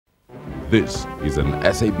This is an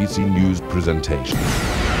SABC News presentation.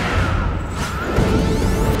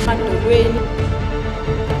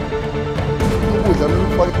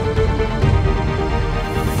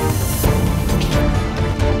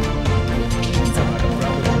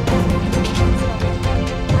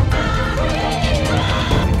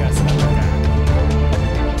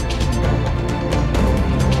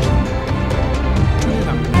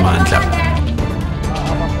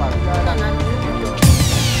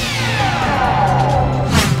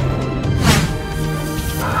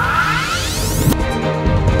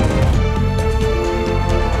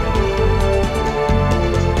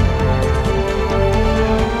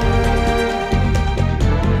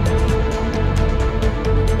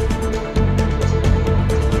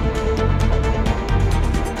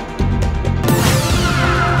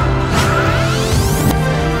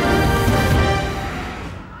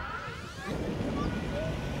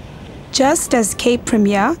 Just as Cape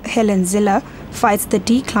Premier Helen Ziller fights the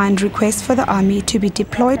declined request for the army to be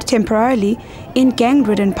deployed temporarily in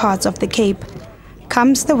gang-ridden parts of the Cape,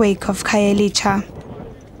 comes the wake of Khayelitsha,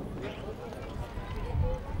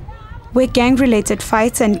 where gang-related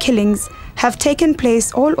fights and killings have taken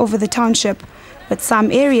place all over the township, with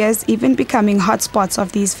some areas even becoming hotspots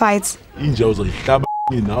of these fights.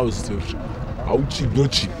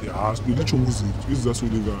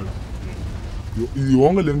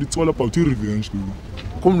 Yonke le nto it's all about revenge.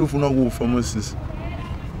 Kumbe ufuna kufa moses.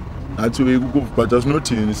 Athi uyikufa but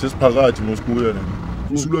asinothini sesiphakathi mosikuya nami.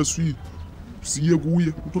 Usulwa siye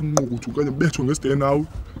kuye uthi nqoqo uthi kanye betho ngeside nawe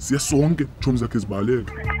siye sonke chomi zakhe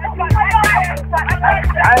zibaleke.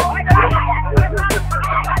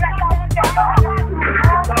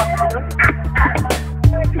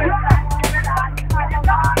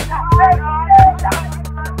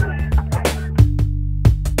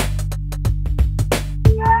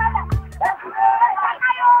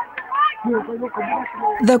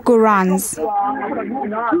 The Gurans.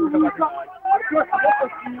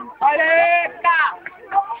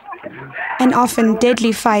 An often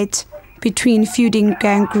deadly fight between feuding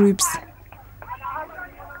gang groups.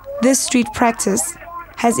 This street practice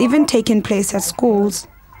has even taken place at schools,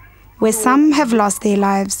 where some have lost their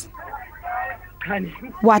lives.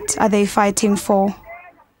 What are they fighting for?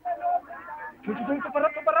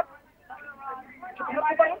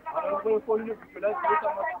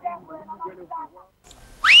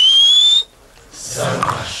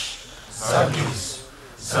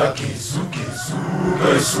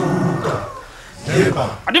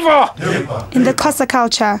 In the Xhosa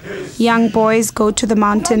culture, young boys go to the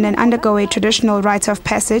mountain and undergo a traditional rite of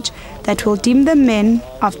passage that will deem them men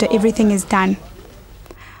after everything is done.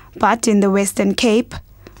 But in the Western Cape,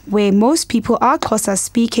 where most people are Xhosa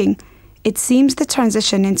speaking, it seems the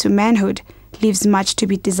transition into manhood leaves much to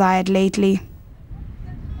be desired lately.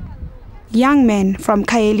 Young men from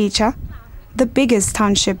Khayelitsha, the biggest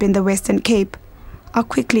township in the Western Cape, are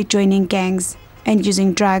quickly joining gangs and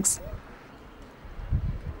using drugs.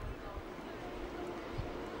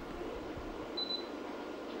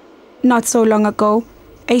 Not so long ago,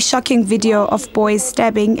 a shocking video of boys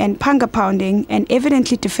stabbing and panga pounding an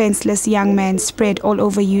evidently defenseless young man spread all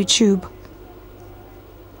over YouTube.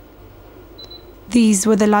 These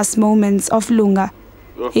were the last moments of Lunga,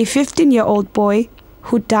 a 15-year-old boy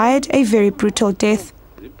who died a very brutal death,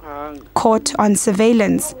 caught on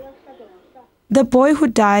surveillance. The boy who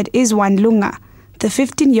died is one Lunga, the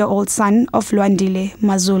 15-year-old son of Lwandile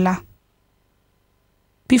Mazula.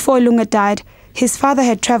 Before Lunga died, his father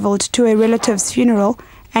had traveled to a relative's funeral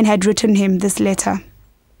and had written him this letter.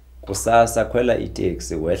 Kusasa khwela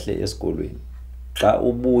itaxi wehle esikolweni. Xa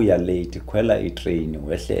ubuya late khwela itrain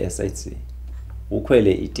wehle eSABC.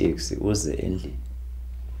 Ukhwele itaxi uze endlini.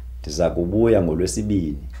 Ndiza kubuya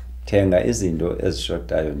ngolwesibini. Thenga izinto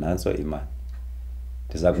ezishotayo nanso imali.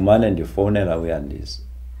 Ndiza kumane ndifonela uYandisa.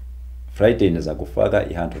 Friday ndiza kufaka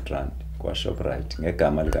i100 kwa Shoprite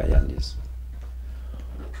ngegama lika Yandisa.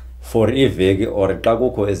 For iveki or xa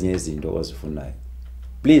kukho ezinye izinto ozifunayo.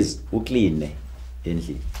 Please ukline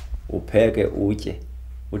endlini. Upheke utye.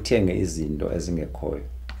 Uthenge izinto ezingekhoyo.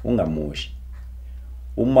 Ungamoshi.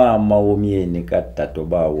 Umama womyeni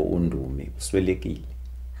kadadobawo uNdumi uswelekile.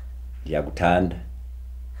 Ndiyakuthanda.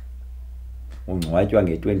 Ungcwatywa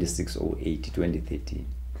nge26/08/2013.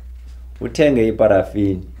 Uthenge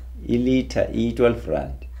iparafini ilitha i12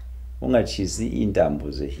 rand. Ungatshisi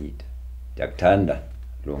iintambo zehita. Ndiyakuthanda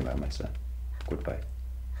Lunga my son. Goodbye.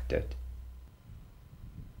 Dad.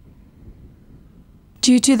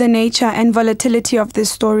 Due to the nature and volatility of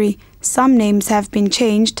this story, some names have been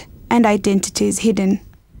changed and identities hidden.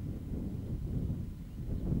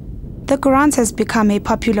 The Gurans has become a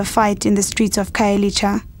popular fight in the streets of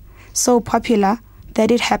Khayelitsha. so popular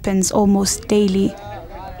that it happens almost daily.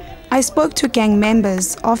 I spoke to gang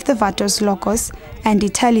members of the Vatos Locos and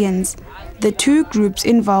Italians, the two groups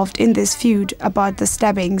involved in this feud about the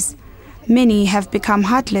stabbings. Many have become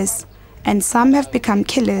heartless, and some have become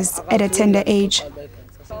killers at a tender age.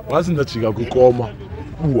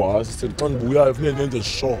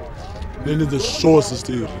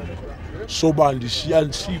 So bandi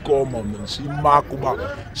shikoma man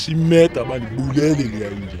shimakuba shimeta bani bulele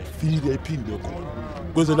nje fike iphinde khona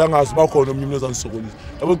kweze la ngazi bakhona umntu ozangisokolisa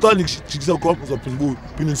yabo xa ngijikisa kopho uzaphinda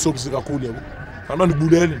phinde nisokise kakhulu yabo kanti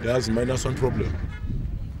ndibulele ndiyazi minus one problem.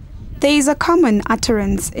 There is a common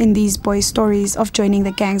utterance in these boys' stories of joining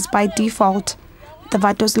the gangs by default. The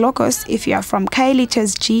Vatos Locos if you are from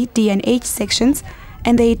Khayelitsha's G, D and H sections,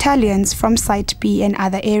 and the Italians from Site B and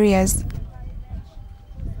other areas.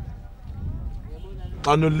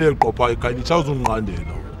 Xa nolele pha eKhayelitsha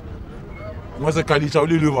uzunqandela ngase Khayelitsha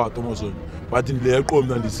ulilivato mosona bathi ndileqo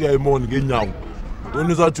mina ndisiya emoni ngenyawo wena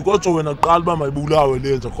uzathi kodwa wena qala ba mayibulawe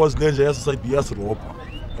lenza because lenje yase side yasirobha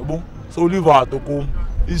yabo so ulivato kum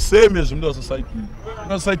isame as umuntu wase side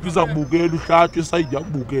ngase side uzakubukela uhlatshwe side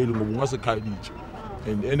yakubukela ngoba ngase Khayelitsha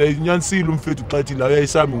and inyanisile umfethu xathi la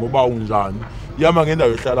uyayisami ngoba unjani yama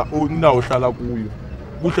ngendawo ehlala indawo ohlala kuyo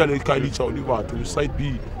kuhlala eKhayelitsha ulivato side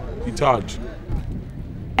B ithathu.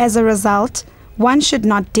 As a result, one should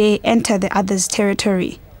not dare enter the other's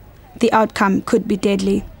territory. The outcome could be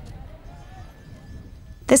deadly.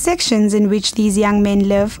 The sections in which these young men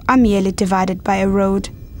live are merely divided by a road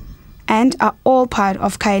and are all part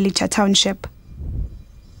of Khayelitsha township.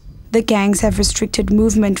 The gangs have restricted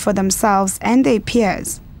movement for themselves and their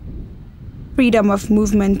peers. Freedom of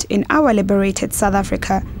movement in our liberated South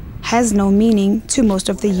Africa has no meaning to most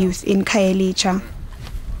of the youth in Khayelitsha.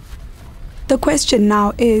 The question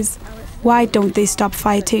now is, why don't they stop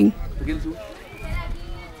fighting?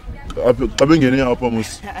 Xa bengene apha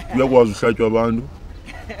mos uyakwazi uhlatywa abantu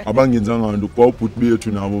abangenzanga nto kwa ubhuti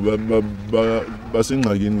bethu nabo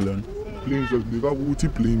basengxakini lana. Blames basibeka ukuthi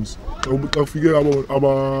blames xa kufike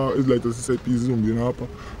aba ezilayita sisephi zizongena apha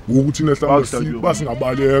ngokuthi nehlamba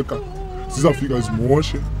basingabaleka sizafika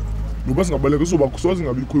izimoshe noba singabaleka soba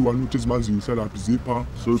singabikho i-one uthi izimanzi uhlala phi zipha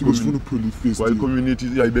so sifuna ukuphula ifist why community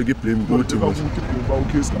iyayibeka iblame kuthi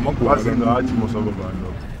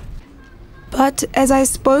But as I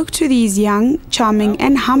spoke to these young, charming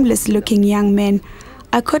and harmless-looking young men,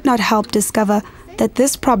 I could not help discover that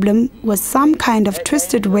this problem was some kind of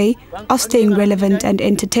twisted way of staying relevant and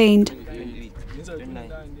entertained.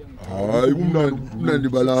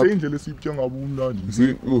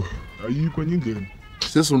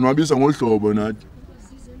 Sesonwabisa ngohlobo nathi.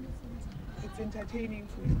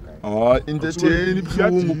 Entertain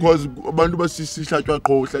ibuhlungu because abantu basihlatshwa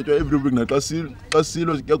qho hlatshwa every week naxa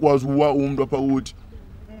silo sikwazi uwa umuntu apha uthi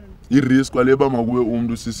i-risk kwaleba makuwe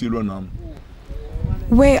umuntu sisilwa nami.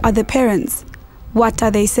 Where are the parents? What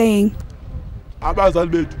are they saying? Abazali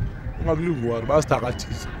bethu ungakulivwa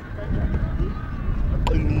basithakathisa.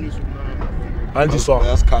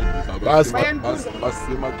 Andiswa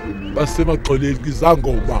basemaqoleni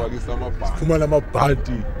kizangoba sifumana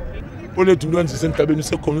amabhanti olethu into andise emhlabeni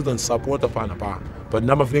usekhona uzandisapota phana phana but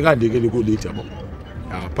nama funeka andekele kulethi yabo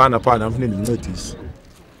phana phana afuneka ndincedise.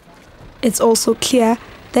 It's also clear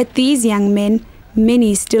that these young men,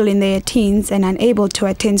 many still in their teens and unable to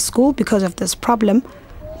attend school because of this problem,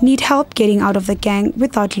 need help getting out of the gang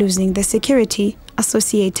without losing the security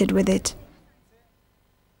associated with it.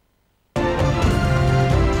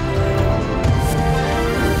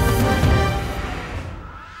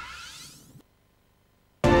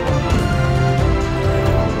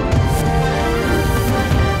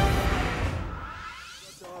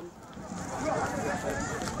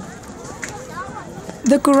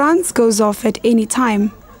 The Gurans goes off at any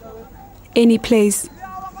time, any place.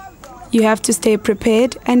 You have to stay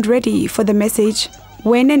prepared and ready for the message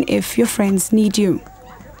when and if your friends need you.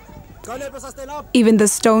 Even the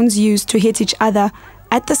stones used to hit each other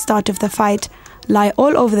at the start of the fight lie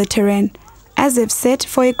all over the terrain as if set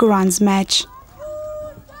for a Gurans match.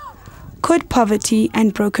 Could poverty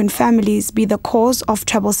and broken families be the cause of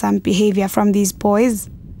troublesome behavior from these boys?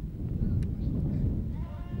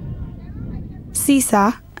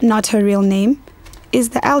 Sisa, not her real name, is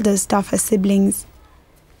the eldest of her siblings.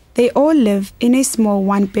 They all live in a small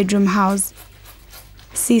one-bedroom house.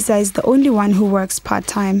 Sisa is the only one who works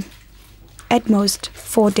part-time, at most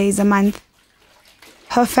 4 days a month.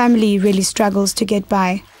 Her family really struggles to get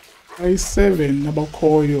by. I 7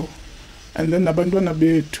 abakhoyo, and then abantwana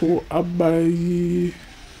bethu by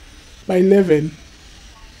 11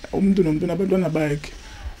 umuntu nomuntu nabantwana bakhe,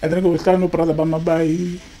 and then kuhlala no brother bama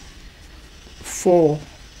by 4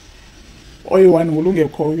 oyi-1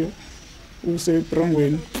 ngolungekhoyo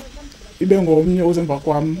usebrangweni ibe ngomnye uzemva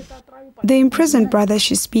kwam. The imprisoned brother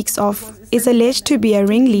she speaks of is alleged to be a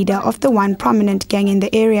ringleader of the one prominent gang in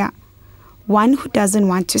the area, one who doesn't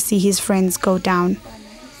want to see his friends go down.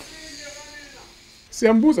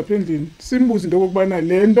 Siyambuza phendlini, simbuza into okubana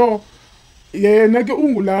lento yena ke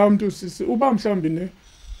ungula mntu sisi uba mhlambi ne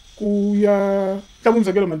kuya mhlawumbe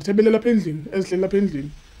umzekelo mandithebele lapha endlini ezihlela lapha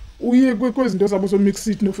endlini uye kwezinto zabo so mix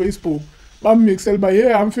it no Facebook bamixela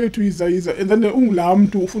ba amfethu yiza and then ungula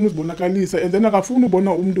mntu ufuna uzibonakalisa and then akafuna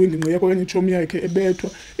ubona umuntu engingqi yakhe okanye ichomi yakhe ebethwa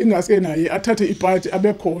ingaske naye athathe ipart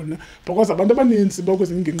abe khona because abantu abaninzi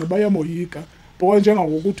bakwezingingqi bayamoyika because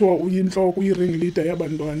njengakuthiwa uyinhloko uyi-ring leader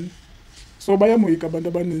yabantwana. So bayamoyika abantu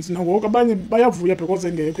abaninzi nangoku abanye bayavuya because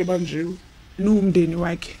engekho ebanjiwe. Umndeni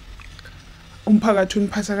wakhe umphakathi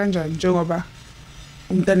uniphatha kanjani njengoba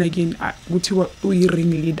umntana kini kuthiwa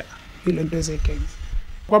uyi-ring leader yilento ezegangs?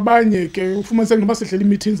 Kwabanye ke ufumanise ngoba sihlela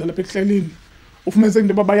i-meetings lapha ekuhlaleni ufumanise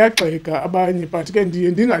ngoba bayagxeka abanye but ke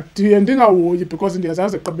ndiye ndingahoyi because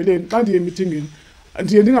ndiyazazi eqabeleni xa ndiye emeetingini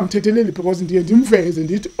ndiye ndingamthetheleli because ndiye ndimveze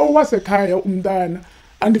ndithi owasekhaya umntana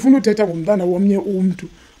andifuna uthetha ngomntana womnye umntu.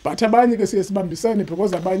 But abanye ke siye sibambisane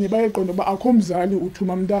because abanye bayeqonda uba akho mzali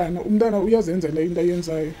uthuma umntana uyazenzela into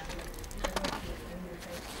ayenzayo.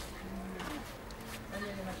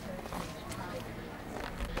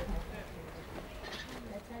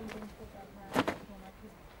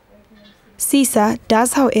 Sisa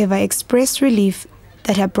does, however, express relief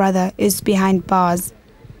that her brother is behind bars.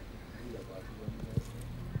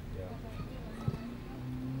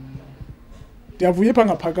 Ndiyavuya pha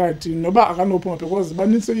ngaphakathi noba akanophuma because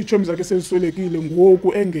banintse iitshomi zakhe seziswelekile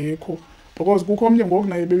ngoku engekho because kukho omnye ngoku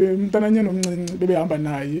naye umntananyana omncinci bebehamba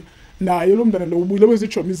naye lo mntana lo ubuyile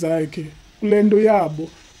kwezitshomi zakhe kule nto yabo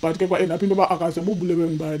but ke kwaendapha into yoba akaze bubulewe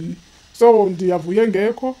ngubani. So ndiyavuya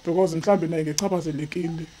engekho because mhlawumbi naye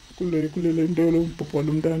ngechaphazelekile kule nto yolo mbhubho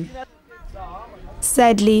lo mntana.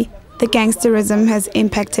 Sadly, the gangsterism has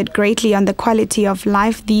impacted greatly on the quality of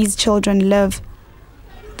life these children live.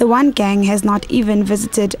 The one gang has not even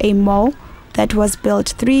visited a mall that was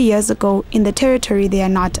built 3 years ago in the territory they are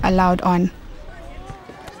not allowed on.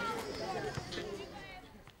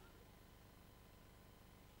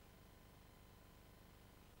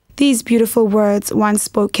 These beautiful words, once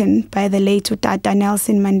spoken by the late Utata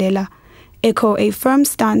Nelson Mandela, echo a firm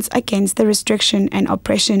stance against the restriction and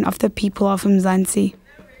oppression of the people of Mzansi.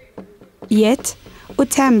 Yet,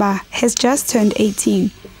 Utemba has just turned 18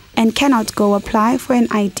 and cannot go apply for an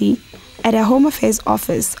ID at a Home Affairs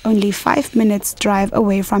office only 5 minutes drive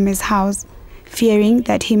away from his house, fearing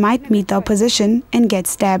that he might meet the opposition and get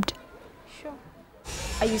stabbed. Sure.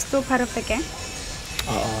 Are you still part of the gang?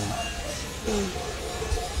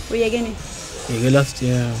 Were you again? Last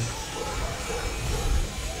year.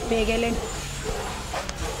 Begelen.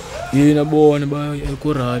 Yena bona ba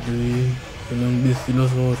ekuradi ngibisilo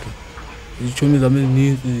soto. Ichomi zami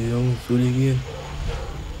ezininzi yangizolekile.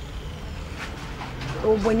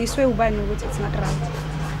 Uboniswe ubani ukuthi it's not right?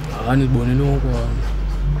 Anibonile ngokwami.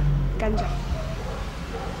 Kanjani?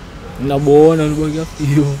 Ngiyabona ukuba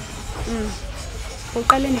kuyafiwa.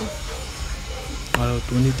 Uqale nini?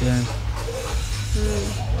 2010.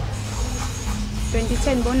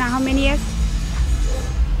 2010, bona how many years?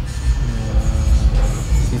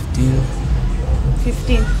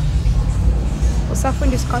 15.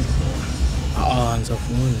 Usafunda isikole?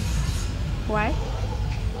 Ngisafunda. Why?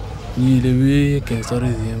 Yile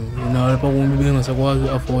gangsterism. Lapha kumbe bengasakwazi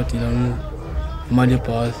afford imali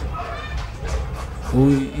yebhasi.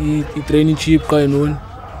 I-training cheap ka yinona.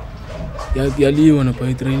 Yaliwa napha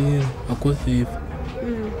i-training akho safe.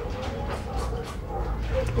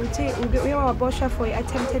 You were abolished for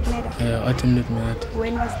attempted murder? Yeah, attempted murder.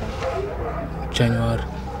 When was that? January.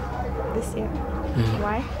 This year?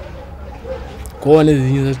 Why? Khona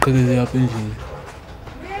ezinye zasiqhekeze apha endlini.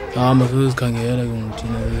 Hamba sizozikhangela ke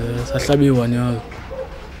ngithina sahlabiwa nyazo.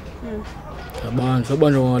 Abantu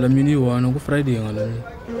sabanjwa ngala mini one ku Friday ngala.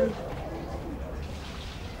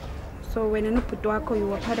 So when ubhuti wakho you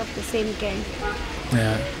were part of the same gang?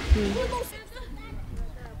 Yeah.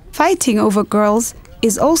 Fighting over girls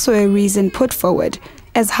is also a reason put forward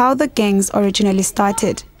as how the gangs originally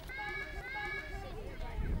started.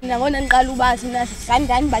 Ngibona ngiqala ubathi nathi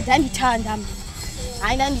ngani badandithanda mina.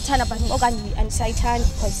 Hayi nandithanda but okanye andisayithandi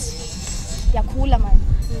because yakhula man.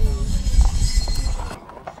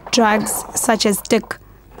 Drugs such as stick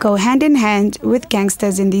go hand in hand with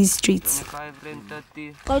gangsters in these streets.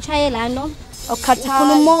 Xa utshayela nto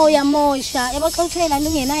okhathala umoya mosha yabo xa utshayela nto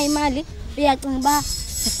ungenayo imali uyacinga uba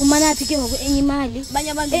ufumana phi ke ngoku enye imali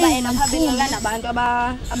abanye abantu baena phabelana nabantu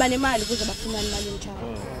abanemali ukuze bafumane imali emtshaya.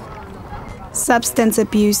 Substance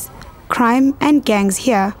abuse, crime and gangs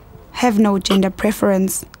here have no gender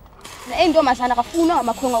preference.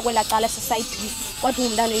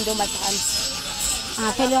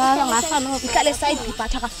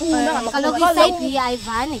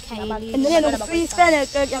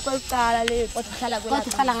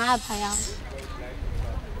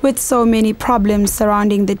 With so many problems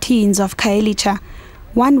surrounding the teens of Khayelitsha,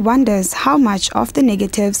 one wonders how much of the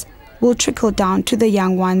negatives will trickle down to the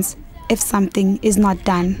young ones if something is not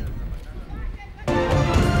done.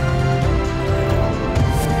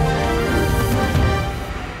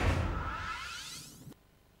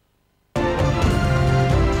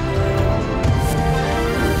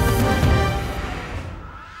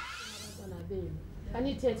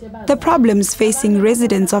 The problems facing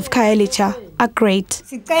residents of Khayelitsha are great.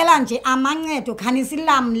 Sicela nje amancedo khani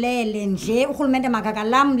silamlele nje uhulumende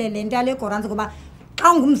makakalamlele into yale Gurans kuba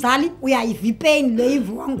xa ungumzali uyayiva ipain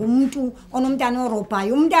leyivuka ngumuntu onomntana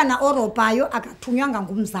orobhayo umntana orobhayo akathunywanga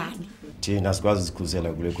ngumzali. Thina sikwazi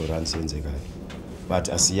sikhuzela kule Gurans yenzekayo but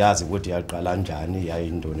asiyazi ukuthi yaqala njani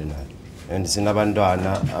yayintoni nayo and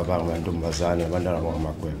sinabantwana abangamantombazana abantwana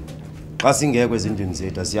abangamakhwenkwe. Xa singekho ezindlini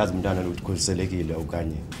zethu asiyazi umntana ukuthi ukhuselekile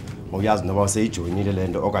okanye uyazi noba useyijoyinile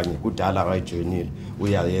lento okanye kudala akayijoyinile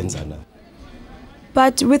uyayenza na.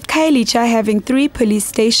 But with Khayelitsha having 3 police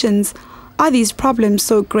stations, are these problems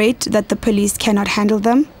so great that the police cannot handle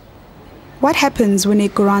them? What happens when a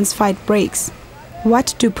Gurans fight breaks?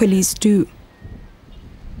 What do police do?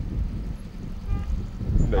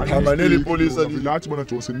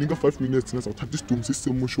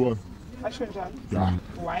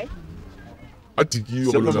 Why?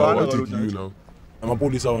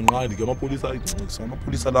 Amapolisa awunqandi ke amapolisa ayicisa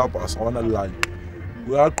amapolisa lapha asawana line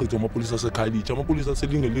uyaqhitha amapolisa aseKhayelitsha amapolisa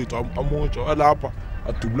selingelethu amoja alapha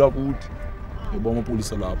adubula kuthi yebo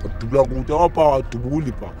amapolisa lapha adubula kuthi apha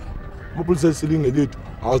adubuli pha amapolisa selingelethu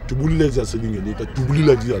adubuli lezi selingelethu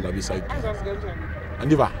adubulila nje la beside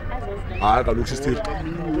andiva hayi kaloku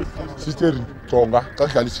sister Tonga xa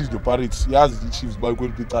dlala isizwe Pirates yazi iChiefs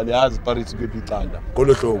bayikweli icala yazi Pirates kweli icala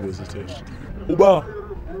ngolo hlobo sister uba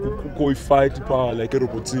kukho ifight pha like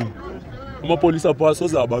erobotini amapolisa pha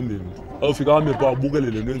sozabambeni awufika hamba pha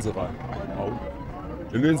ubukele lento enzekayo awu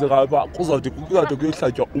lento enzekayo pha kuzawuthi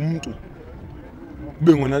kuyohlatywa umuntu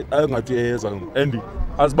kube ngona angathi eyeza and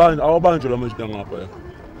azibani awabanjwe lamajita ngapha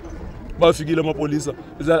bafikile amapolisa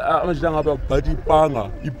amajita ngapha bathi ipanga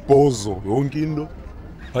ibhozo yonke into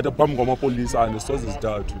bathi phambi kwamapolisa anesoze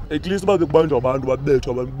zithathu at least babe kubanjwa abantu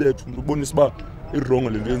babethwa ubonisa uba irongo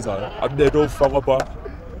lento yenzayo abethe ufakwa pha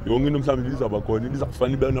yonke into mhlawumbe izaba khona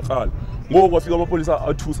izakufana ibenekhala ngoku kwafika amapolisa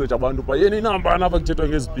athuse nje abantu pha yena inambana apha kuthethwa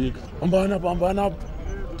ngezipika hambana apha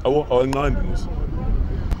awanqandi mos.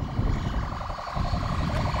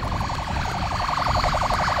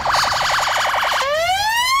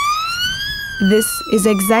 This is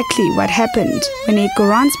exactly what happened when a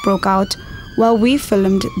Gurans broke out while we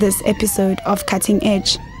filmed this episode of Cutting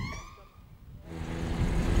Edge.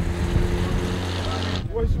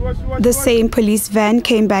 The same police van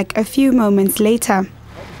came back a few moments later.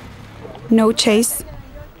 No chase,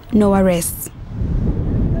 no arrests.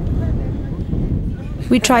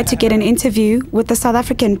 We tried to get an interview with the South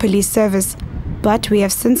African Police Service, but we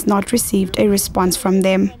have since not received a response from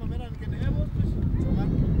them.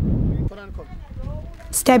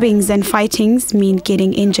 Stabbings and fightings mean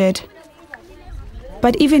getting injured.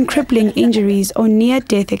 But even crippling injuries or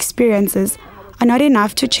near-death experiences are not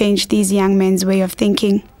enough to change these young men's way of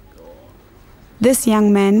thinking. This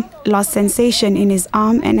young man lost sensation in his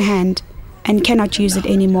arm and hand and cannot use it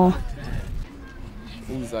anymore.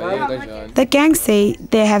 The gang say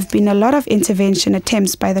there have been a lot of intervention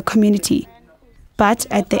attempts by the community, but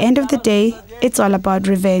at the end of the day, it's all about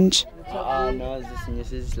revenge.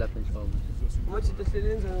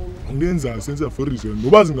 Angenza senza for reason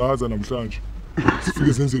noba zingaza namhlanje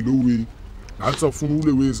sifike senze low way nathi safuna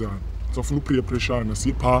ule weza safuna upeer pressure na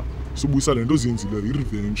sipha sobuyisa lento zenzile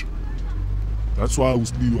irevenge. That's why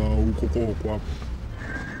usibiwa ukoko kwapho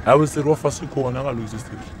awu serwa sikhona kaloku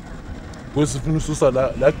sister because sifuna ususa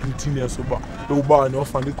la gritini yasoba ubani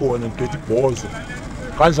ofana ikhona ngiphethe ibhozo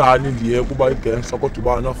kanjani ndiye kuba igangster kodwa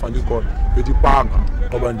ubani ofana ikhona ngiphethe ipanga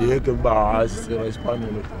ngoba ndiyeke uba asisera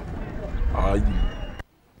isipanelo hayi.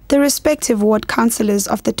 The respective ward councillors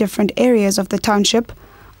of the different areas of the township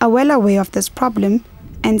are well aware of this problem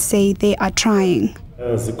and say they are trying.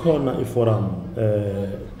 Zikhona iforum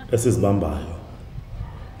esizibambayo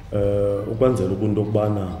ukwenzela ukunto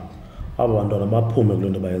okubana aba bantwana baphume kule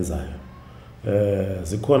nto bayenzayo.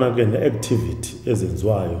 Zikhona ke ne-activity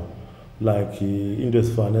ezenziwayo like into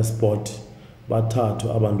ezifana nesport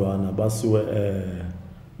bathathwe abantwana basiwe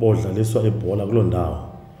bodlaliswa ibhola kuloo ndawo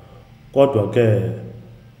kodwa ke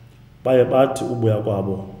baye bathi ubuya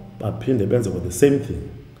kwabo baphinde benze the same thing.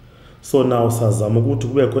 So now sazama ukuthi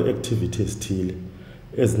kubekho activities ezithile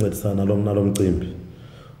ezincedisana nalo mcimbi.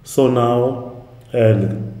 So now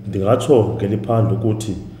ndingatsho ngeliphandle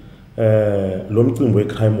ukuthi lo mcimbi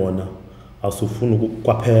wecrime wona asufuna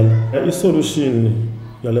ukwaphela. I-solution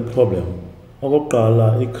yale problem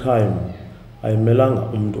okokuqala icrime ayimelanga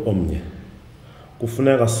umuntu omnye.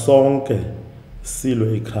 Kufuneka sonke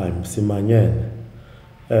silwe icrime simanyene.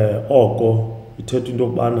 Oko ithetha into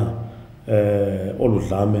yokubana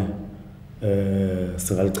oludlame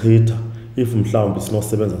singalichitha if mhlawumbi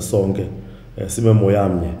sinosebenza sonke sibe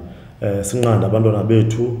moyamnye sinqanda abantwana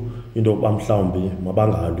bethu into yokuba mhlawumbi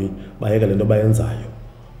mabangalwi bayeke lento bayenzayo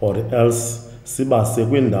or else sibase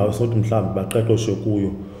kwindawo sokuthi mhlawumbi baqeqeshwe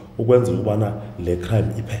kuyo ukwenzela ukubana le crime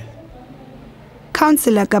iphele.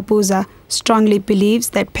 Councillor Kabuza strongly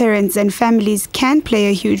believes that parents and families can play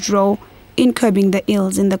a huge role in curbing the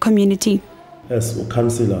ills in the community. As a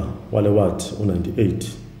councillor wale ward 98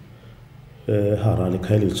 Harare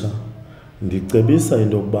Khayelitsha ndicebisa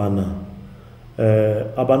into yokubana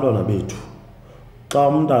abantwana bethu xa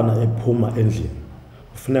umntana ephuma endlini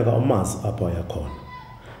kufuneka umazi apho ayakhona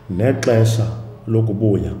nexesha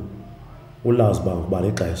lokubuya ulazi uba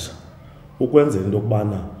ixesha ukwenzela into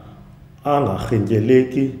yokubana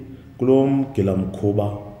angarhintyeleki kulo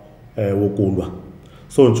mgilamkhuba wokulwa.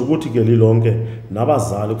 So nje ukuthi ke lilonke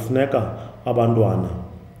nabazali kufuneka abantwana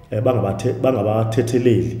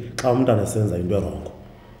bangabathetheleli xa umntana esenza into erongo.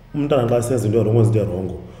 Umntana xa esenza into erongo into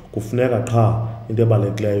erongo kufuneka qha into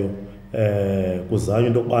ebalulekileyo kuzanywe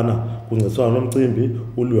into yokubana kuncediswana nomcimbi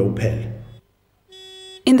uliwe uphele.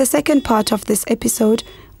 In the second part of this episode,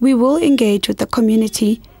 we will engage with the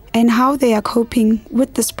community and how they are coping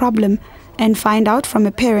with this problem and find out from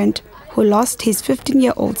a parent who lost his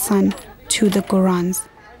 15-year-old son to the Gurans.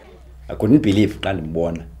 I couldn't believe xa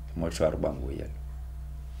ndimbona emoshwari uba nguye.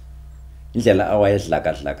 Indlela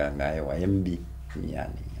awayedlaka ngayo wayembi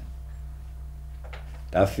nyani.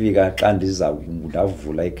 Ndafika xa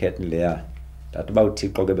ndavula ikhetni leya ndathi uba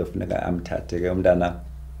uThixo ke befuneka amthathe ke umntana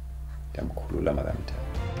ndamkhulula makamthathe.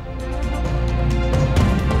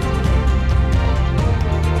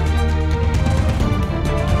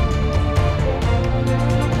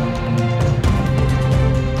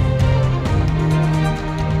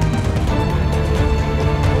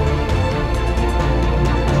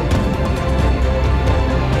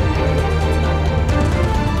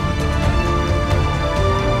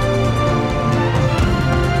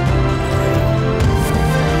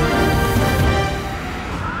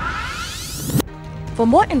 For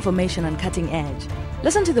more information on Cutting Edge,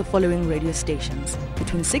 listen to the following radio stations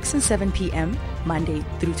between 6 and 7 p.m. Monday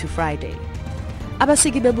through to Friday.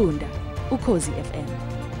 Abasiki Bebunda, Ukhozi FM.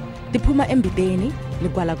 Diphuma Embibeni,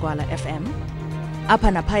 Ligwalagwala FM.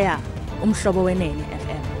 Apha Naphaya, Umhlobo Wenene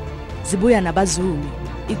FM. Zibuya Nabazumi,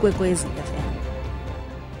 Ikwekwezi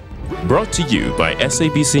FM. Brought to you by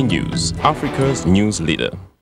SABC News, Africa's news leader.